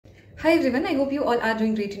Hi everyone, I hope you all are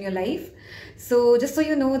doing great in your life. So just so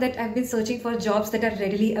you know that I've been searching for jobs that are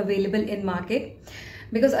readily available in market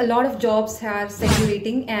because a lot of jobs are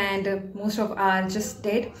saturating and most of are just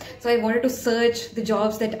dead. So I wanted to search the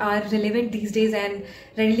jobs that are relevant these days and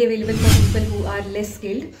readily available for people who are less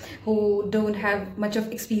skilled, who don't have much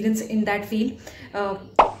of experience in that field.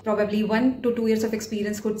 Probably 1 to 2 years of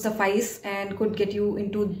experience could suffice and could get you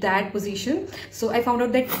into that position. So I found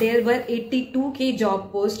out that there were 82k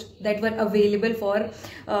job posts that were available for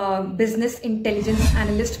business intelligence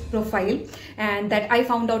analyst profile, and that I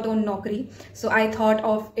found out on Naukri. So I thought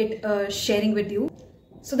of it sharing with you.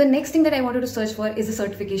 So the next thing that I wanted to search for is a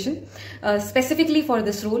certification, specifically for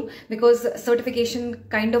this role, because certification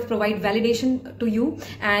kind of provide validation to you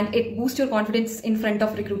and it boosts your confidence in front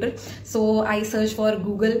of recruiter. So I searched for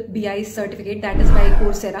Google BI certificate, that is by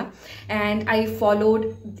Coursera, and I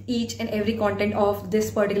followed each and every content of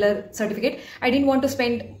this particular certificate. I didn't want to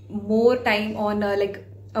spend more time on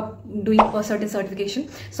doing a certain certification,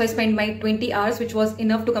 so I spent my 20 hours, which was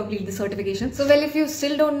enough to complete the certification. So well, if you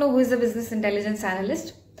still don't know who is a business intelligence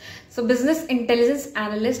analyst, so business intelligence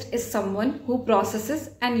analyst is someone who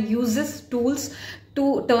processes and uses tools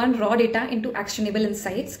to turn raw data into actionable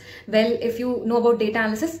insights. Well, if you know about data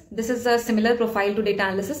analysis, this is a similar profile to data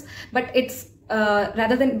analysis, but it's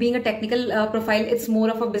rather than being a technical profile, it's more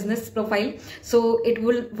of a business profile. So it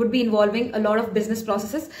would be involving a lot of business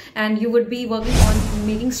processes, and you would be working on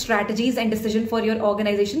making strategies and decision for your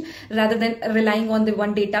organization rather than relying on the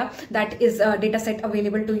one data that is a data set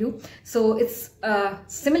available to you. So it's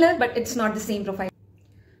similar, but it's not the same profile.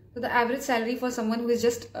 So the average salary for someone who is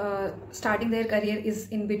just starting their career is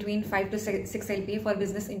in between 5 to 6 LPA for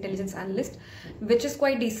business intelligence analyst, which is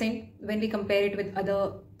quite decent when we compare it with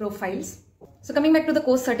other profiles. So coming back to the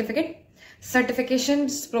course certificate,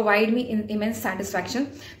 certifications provide me immense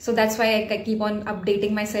satisfaction. So that's why I keep on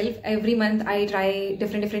updating myself. Every month I try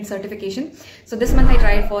different certification. So this month I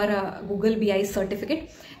tried for a Google BI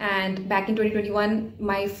certificate, and back in 2021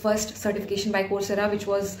 my first certification by Coursera, which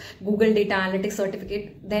was Google Data Analytics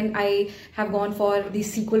certificate. Then I have gone for the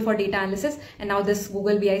SQL for data analysis, and now this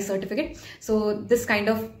Google BI certificate. So this kind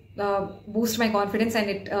of boost my confidence, and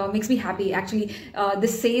it makes me happy. Actually,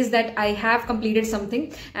 this says that I have completed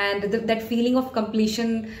something, and that feeling of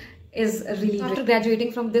completion is really great. After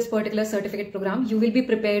graduating from this particular certificate program, you will be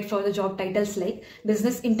prepared for the job titles like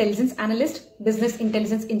business intelligence analyst, business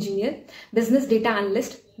intelligence engineer, business data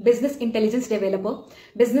analyst, business intelligence developer,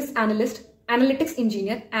 business analyst, analytics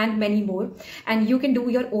engineer, and many more. And you can do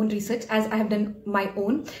your own research, as I have done my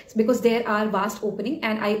own, because there are vast opening,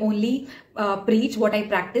 and I only preach what I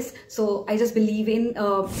practice. So I just believe in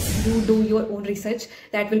you do your own research.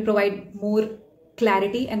 That will provide more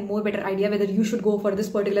clarity and more better idea whether you should go for this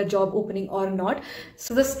particular job opening or not.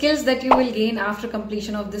 So the skills that you will gain after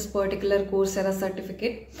completion of this particular Coursera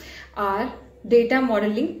certificate are data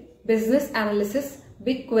modeling, business analysis,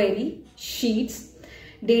 BigQuery, Sheets,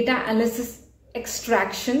 data analysis,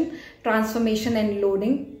 extraction, transformation and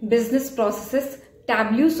loading, business processes,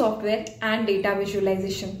 Tableau software, and data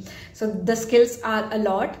visualization. So the skills are a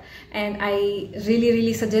lot, and I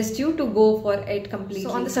really suggest you to go for it completely.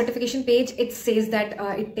 So on the certification page, it says that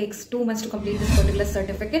it takes 2 months to complete this particular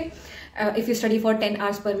certificate if you study for 10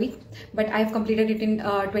 hours per week, but I have completed it in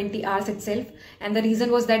 20 hours itself. And the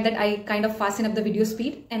reason was that I kind of fastened up the video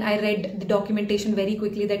speed, and I read the documentation very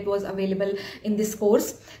quickly that was available in this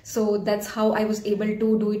course. So that's how I was able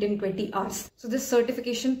to do it in 20 hours. So this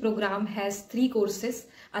certification program has 3 courses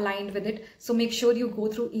aligned with it, so make sure you go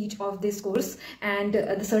through each of this course. And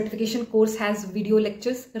the certification course has video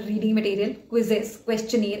lectures, reading material, quizzes,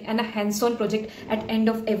 questionnaire, and a hands-on project at end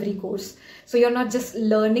of every course. So you're not just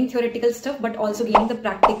learning theoretical stuff, but also gaining the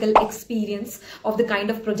practical experience of the kind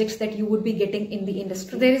of projects that you would be getting in the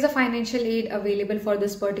industry. So there is a financial aid available for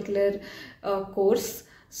this particular course.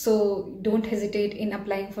 So don't hesitate in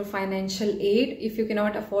applying for financial aid. If you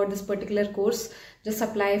cannot afford this particular course, just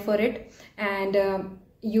apply for it, and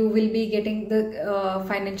you will be getting the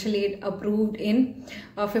financial aid approved in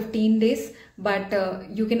 15 days. But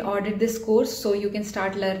you can audit this course, so you can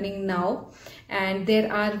start learning now. And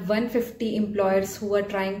there are 150 employers who are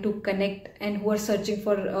trying to connect and who are searching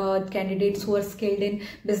for candidates who are skilled in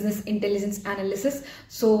business intelligence analysis.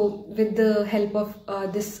 So with the help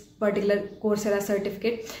of this particular Coursera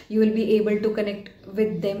certificate, you will be able to connect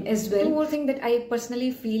with them as well. One more thing that I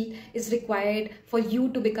personally feel is required for you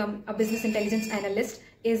to become a business intelligence analyst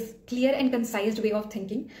is clear and concise way of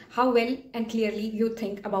thinking. How well and clearly you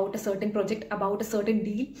think about a certain project, about a certain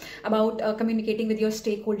deal, about communicating with your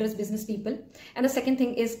stakeholders, business people. And the second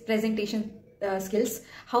thing is presentation skills,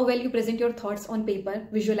 how well you present your thoughts on paper,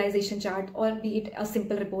 visualization chart, or be it a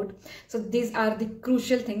simple report. So these are the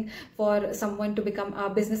crucial thing for someone to become a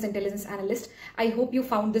business intelligence analyst. I hope you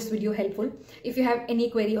found this video helpful. If you have any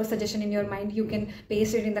query or suggestion in your mind, you can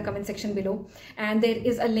paste it in the comment section below, and there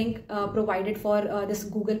is a link provided for this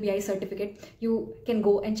Google BI certificate. You can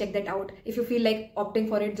go and check that out. If you feel like opting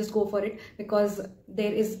for it, just go for it, because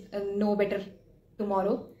there is no better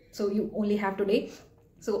tomorrow, so you only have today.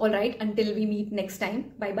 So all right, until we meet next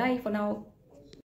time, bye bye for now.